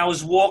said, when I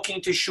was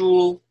walking to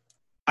shul,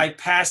 I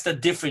passed a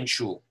different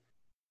shul.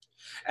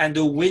 And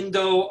the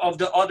window of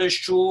the other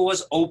shul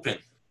was open.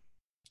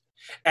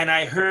 And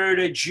I heard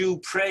a Jew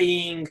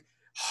praying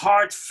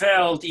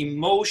heartfelt,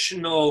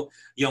 emotional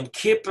Yom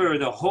Kippur,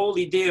 the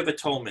holy day of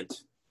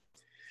atonement.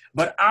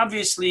 But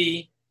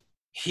obviously,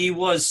 he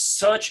was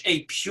such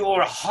a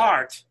pure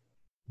heart,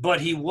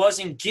 but he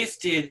wasn't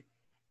gifted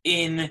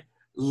in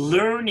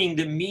learning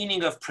the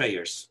meaning of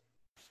prayers.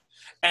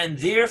 And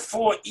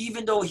therefore,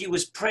 even though he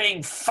was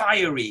praying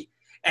fiery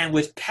and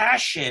with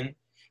passion,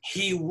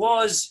 he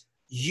was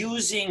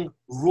using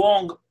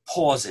wrong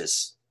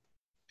pauses.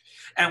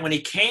 And when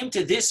he came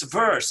to this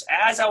verse,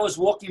 as I was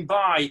walking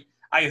by,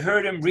 I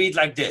heard him read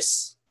like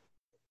this.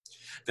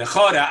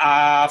 V'chora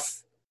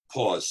af,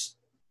 pause.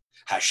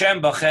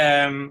 Hashem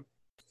b'chem.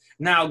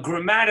 Now,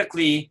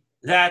 grammatically,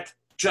 that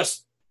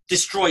just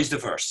destroys the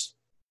verse.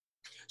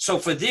 So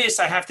for this,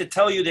 I have to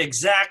tell you the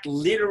exact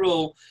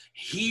literal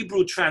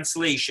Hebrew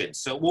translation.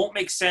 So it won't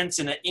make sense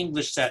in an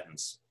English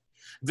sentence.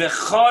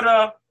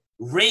 V'chora,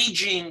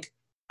 raging,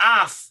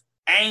 af,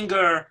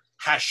 anger,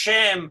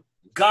 Hashem,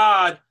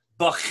 God,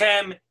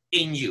 b'chem,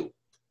 in you.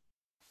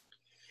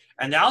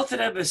 And the Alter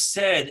Rebbe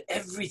said,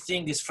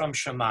 everything is from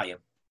Shemayim.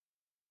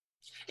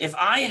 If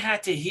I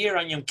had to hear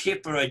on Yom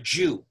Kippur a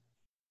Jew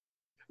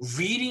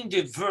reading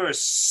the verse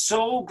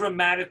so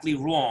grammatically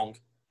wrong,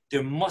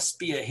 there must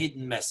be a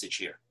hidden message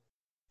here.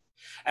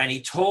 And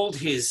he told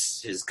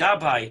his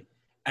gabbai,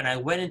 and I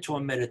went into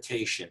a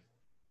meditation.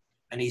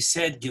 And he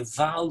said,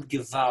 Gewalt,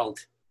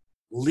 Gewalt,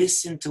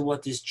 listen to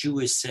what this Jew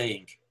is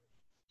saying.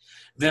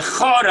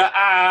 V'chora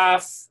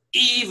af,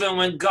 even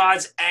when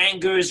God's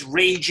anger is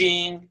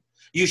raging,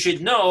 you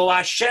should know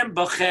Hashem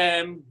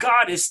b'chem,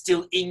 God is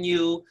still in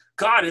you,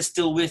 God is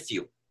still with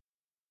you.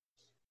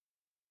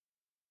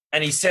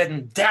 And he said,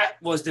 and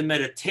that was the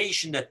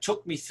meditation that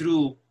took me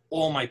through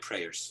all my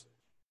prayers.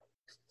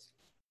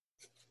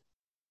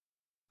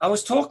 I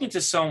was talking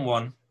to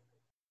someone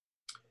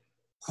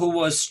who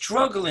was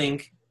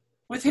struggling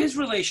with his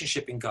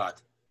relationship in God.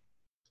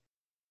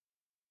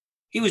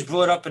 He was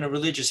brought up in a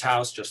religious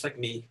house, just like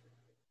me.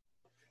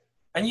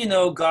 And you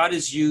know, God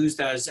is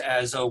used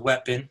as a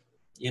weapon.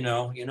 You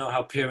know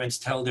how parents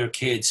tell their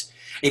kids,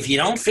 if you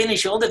don't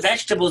finish all the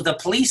vegetables, the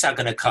police are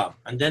going to come.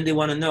 And then they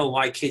want to know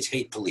why kids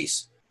hate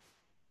police.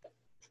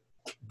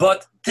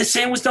 But the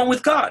same was done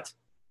with God.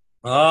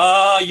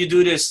 Oh, you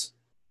do this.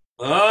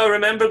 Oh,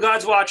 remember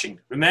God's watching.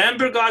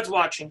 Remember God's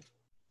watching.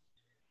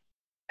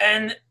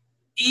 And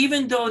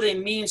even though they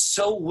mean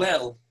so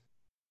well,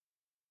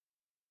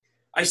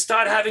 I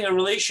start having a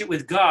relationship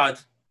with God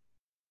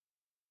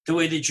the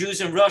way the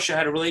Jews in Russia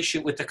had a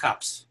relationship with the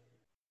cops.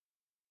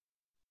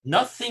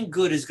 Nothing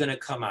good is going to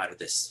come out of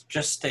this.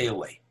 Just stay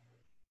away.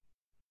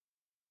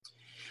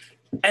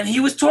 And he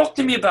was talking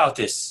to me about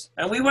this.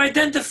 And we were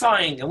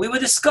identifying and we were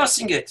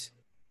discussing it.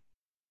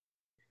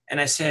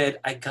 And I said,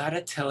 I got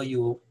to tell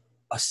you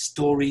a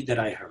story that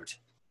I heard.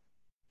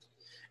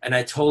 And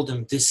I told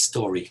him this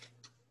story.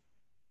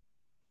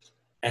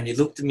 And he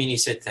looked at me and he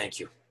said, thank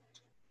you.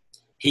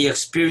 He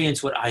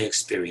experienced what I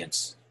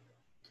experienced.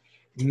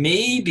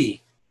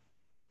 Maybe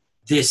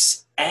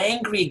this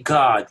angry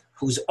God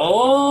who's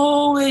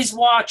always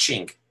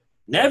watching,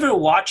 never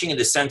watching in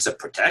the sense of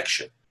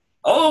protection,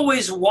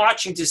 always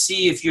watching to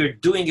see if you're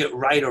doing it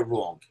right or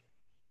wrong.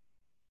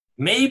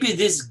 Maybe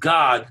this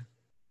God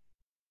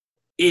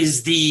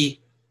is the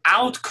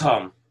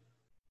outcome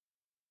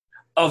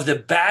of the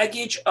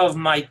baggage of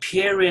my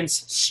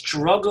parents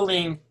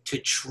struggling to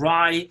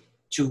try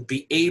to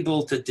be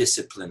able to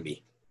discipline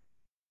me.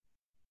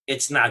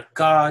 It's not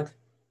God.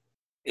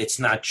 It's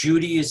not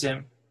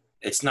Judaism.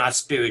 It's not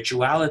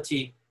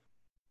spirituality.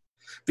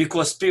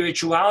 Because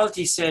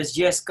spirituality says,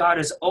 yes, God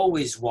is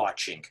always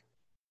watching.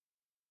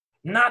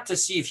 Not to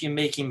see if you're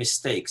making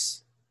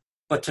mistakes,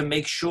 but to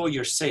make sure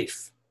you're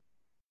safe.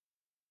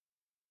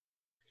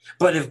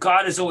 But if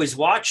God is always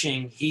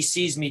watching, he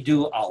sees me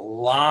do a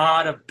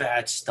lot of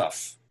bad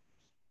stuff.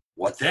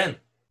 What then?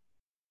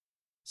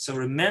 So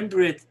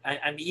remember it.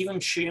 I'm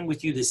even sharing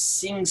with you the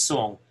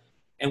sing-song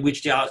in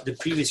which the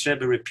previous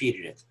Rebbe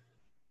repeated it.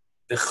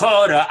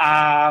 V'chora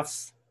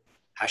af,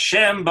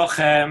 Hashem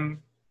bochem.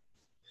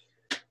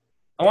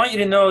 I want you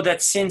to know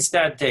that since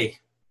that day,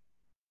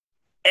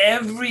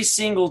 every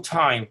single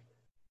time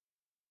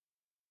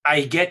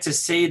I get to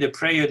say the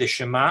prayer, the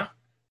Shema,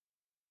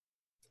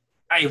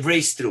 I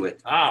race through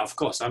it. Of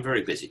course, I'm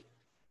very busy.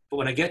 But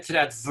when I get to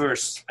that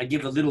verse, I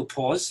give a little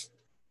pause.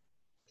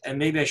 And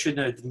maybe I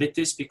shouldn't admit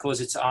this because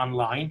it's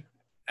online.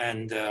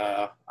 And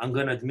I'm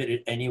going to admit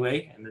it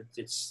anyway. And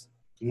it's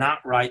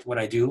not right what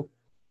I do.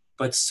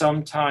 But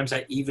sometimes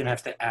I even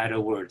have to add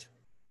a word.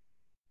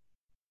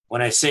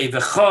 When I say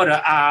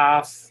V'chora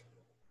af,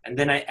 and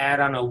then I add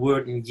on a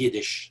word in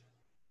Yiddish.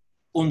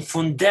 Und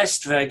von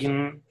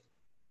deswegen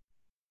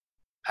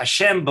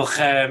Hashem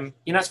bochem.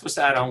 You're not supposed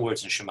to add on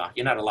words in Shema.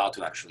 You're not allowed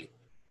to, actually.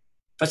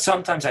 But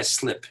sometimes I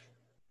slip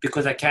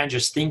because I can't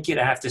just think it.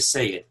 I have to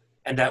say it.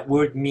 And that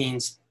word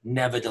means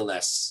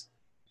nevertheless.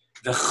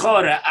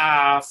 V'chora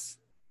af.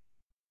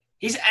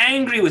 He's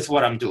angry with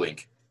what I'm doing.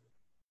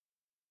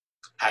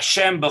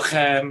 Hashem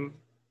bochem.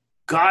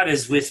 God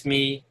is with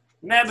me.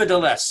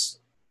 Nevertheless.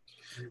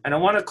 And I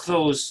want to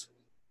close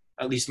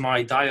at least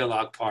my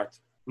dialogue part,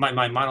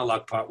 my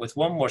monologue part, with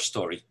one more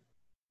story.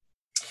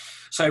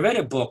 So I read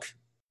a book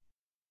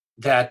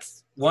that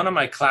one of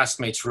my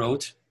classmates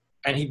wrote,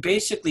 and he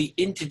basically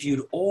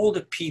interviewed all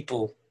the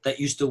people that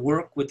used to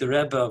work with the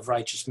Rebbe of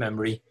Righteous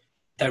Memory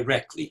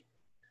directly.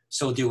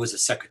 So there was a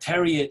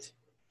secretariat,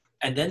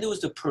 and then there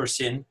was the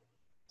person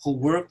who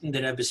worked in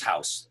the Rebbe's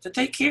house to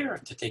take care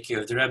of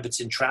the Rebbe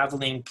in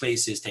traveling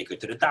places, take her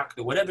to the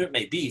doctor, whatever it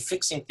may be,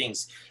 fixing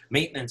things,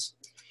 maintenance.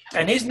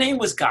 And his name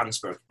was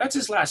Gansberg. That's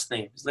his last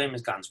name. His name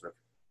is Gansberg.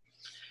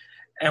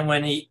 And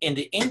when in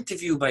the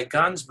interview by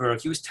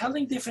Gansberg, he was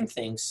telling different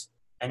things.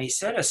 And he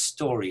said a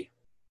story.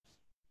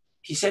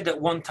 He said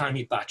that one time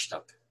he botched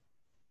up.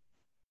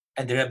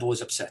 And the Rebbe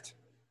was upset.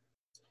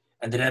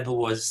 And the Rebbe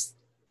was,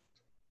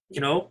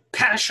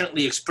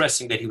 passionately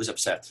expressing that he was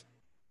upset.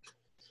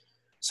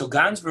 So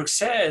Gansberg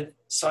said,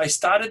 so I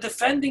started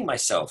defending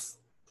myself.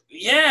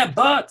 Yeah,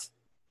 but.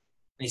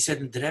 And he said,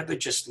 and the Rebbe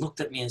just looked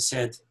at me and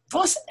said,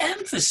 was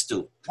emphasis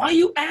du? Why are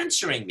you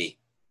answering me?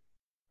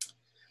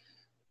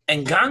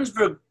 And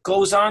Gansberg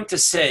goes on to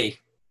say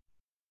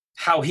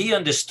how he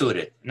understood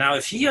it. Now,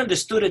 if he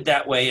understood it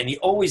that way, and he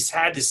always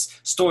had his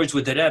stories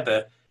with the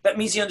Rebbe, that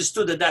means he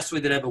understood that that's the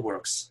way the Rebbe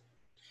works.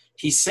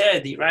 He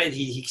said,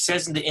 he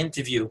says in the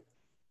interview,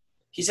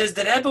 he says,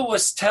 the Rebbe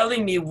was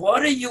telling me,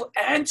 what are you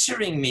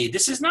answering me?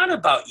 This is not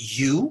about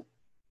you.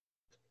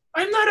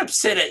 I'm not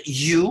upset at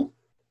you.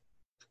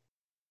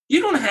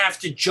 You don't have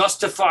to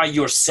justify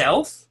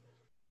yourself.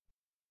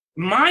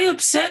 My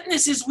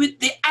upsetness is with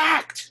the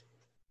act.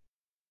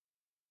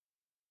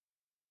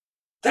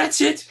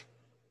 That's it.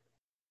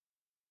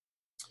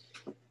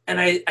 And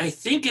I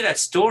think of that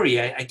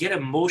story, I get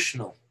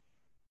emotional.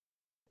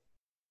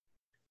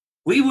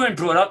 We weren't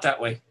brought up that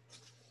way.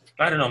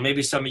 I don't know,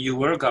 maybe some of you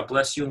were. God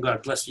bless you, and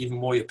God bless even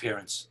more your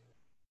parents.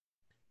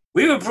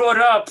 We were brought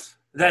up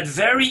that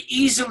very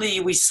easily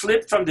we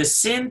slipped from the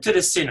sin to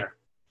the sinner.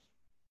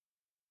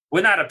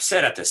 We're not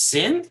upset at the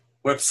sin,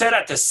 we're upset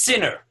at the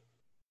sinner.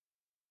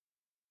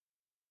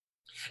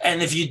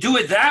 And if you do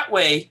it that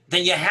way,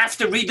 then you have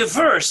to read the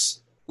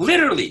verse,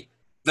 literally.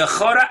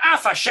 V'chora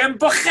af Hashem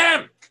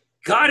bochem.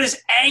 God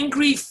is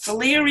angry,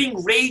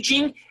 flaring,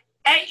 raging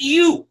at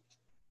you.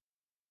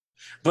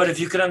 But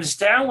if you could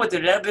understand what the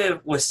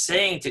Rebbe was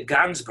saying to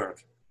Gansberg,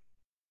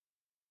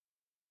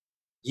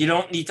 you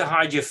don't need to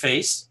hide your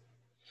face,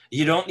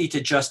 you don't need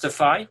to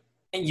justify,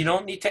 and you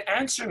don't need to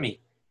answer me,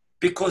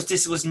 because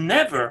this was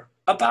never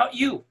about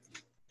you.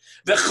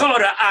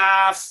 V'chora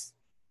af.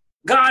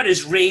 God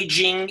is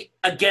raging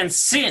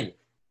against sin.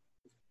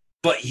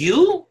 But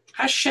you,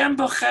 Hashem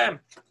bochem.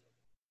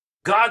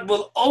 God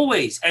will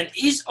always and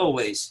is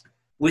always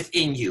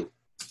within you.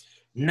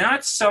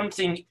 Not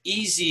something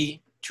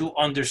easy to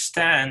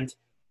understand.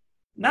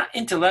 Not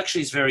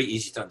intellectually, it's very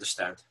easy to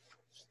understand.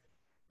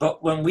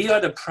 But when we are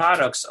the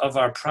products of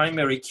our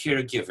primary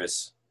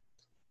caregivers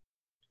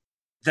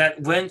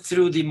that went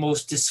through the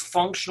most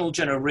dysfunctional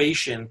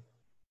generation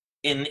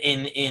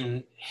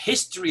in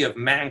history of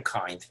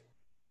mankind,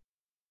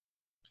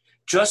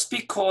 just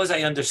because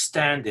I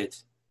understand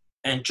it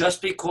and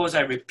just because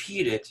I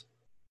repeat it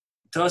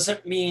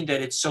doesn't mean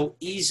that it's so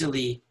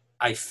easily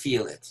I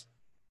feel it.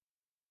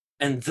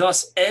 And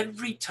thus,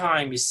 every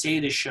time you say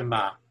the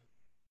Shema,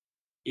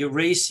 you're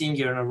racing,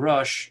 you're in a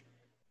rush,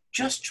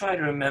 just try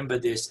to remember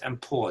this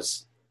and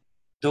pause.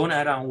 Don't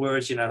add on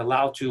words you're not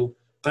allowed to,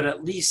 but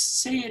at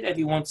least say it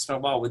every once in a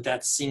while with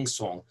that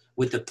sing-song,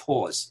 with the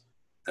pause.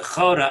 The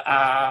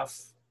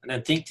Chora'af, and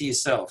then think to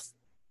yourself,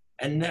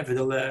 and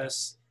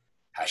nevertheless,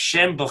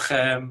 Hashem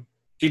Bochem.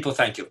 People,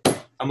 thank you.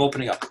 I'm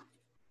opening up.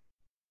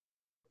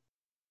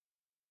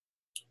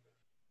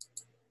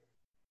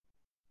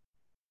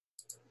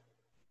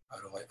 How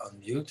do I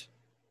unmute?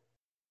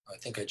 I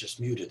think I just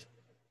muted.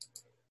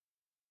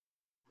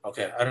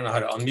 Okay, I don't know how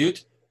to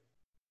unmute.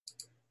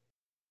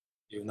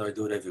 Even though I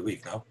do it every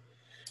week now.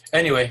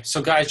 Anyway,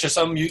 so guys, just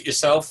unmute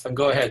yourself and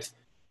go ahead.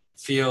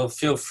 Feel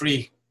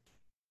free.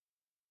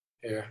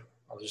 Here,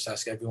 I'll just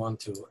ask everyone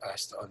to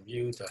ask to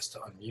unmute, ask to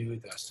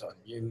unmute, ask to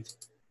unmute.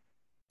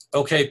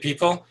 Okay,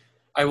 people,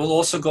 I will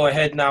also go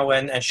ahead now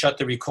and shut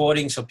the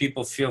recording so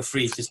people feel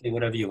free to say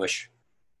whatever you wish.